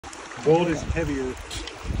Gold is heavier.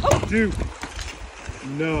 Dude,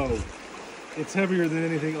 no. It's heavier than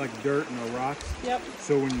anything like dirt and rocks. Yep.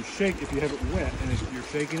 So when you shake, if you have it wet and you're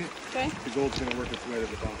shaking it, Okay. the gold's going to work its way to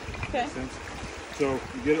the bottom. Okay. Makes sense? So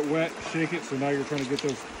you get it wet, shake it, so now you're trying to get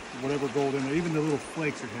those whatever gold in there. Even the little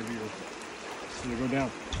flakes are heavier. So they go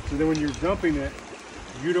down. So then when you're dumping it,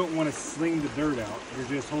 you don't want to sling the dirt out. You're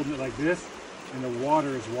just holding it like this, and the water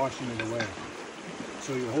is washing it away.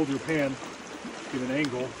 So you hold your pan, give an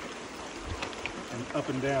angle, and up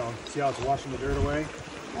and down. See how it's washing the dirt away?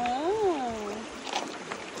 Oh.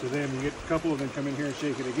 So then you get a couple, and then come in here and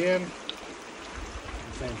shake it again.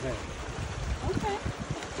 The same thing. Okay.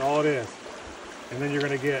 That's all it is. And then you're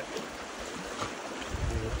going to get,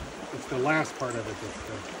 it's the last part of it that's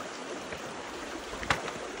the,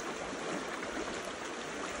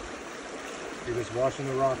 you're just washing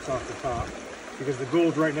the rocks off the top, because the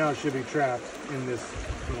gold right now should be trapped in this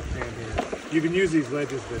little pan here. You can use these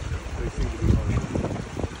ledges, but they seem to be hard.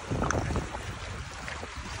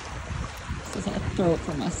 Says I'll throw it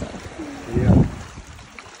for myself. Yeah.